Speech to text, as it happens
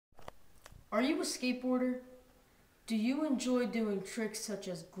Are you a skateboarder? Do you enjoy doing tricks such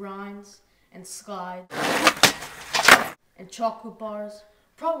as grinds and slides and chocolate bars?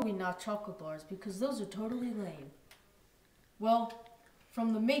 Probably not chocolate bars because those are totally lame. Well,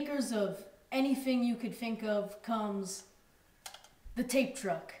 from the makers of anything you could think of comes the tape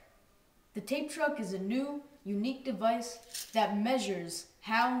truck. The tape truck is a new, unique device that measures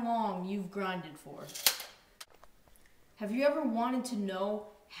how long you've grinded for. Have you ever wanted to know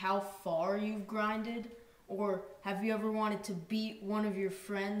how far you've grinded? Or have you ever wanted to beat one of your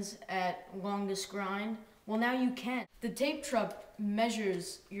friends at longest grind? Well, now you can. The tape truck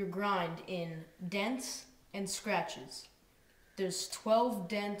measures your grind in dents and scratches. There's 12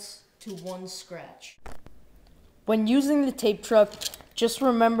 dents to 1 scratch. When using the tape truck, just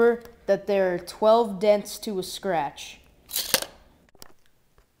remember that there are 12 dents to a scratch.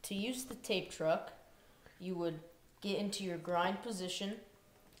 To use the tape truck, you would get into your grind position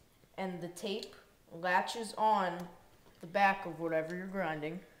and the tape latches on the back of whatever you're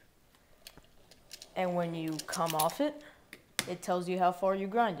grinding. And when you come off it, it tells you how far you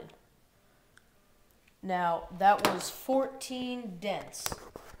grinded. Now, that was 14 dents.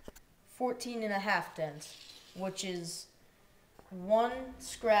 14 and a half dents, which is 1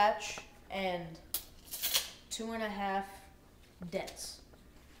 scratch and 2.5 dents.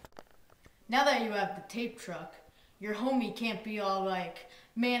 Now that you have the tape truck, your homie can't be all like,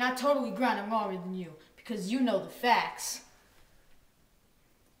 man, I totally grinded longer than you, because you know the facts.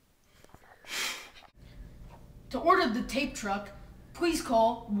 To order the tape truck, please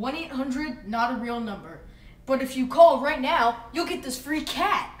call 1-800 not a real number. But if you call right now, you'll get this free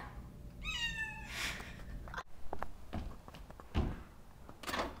cat.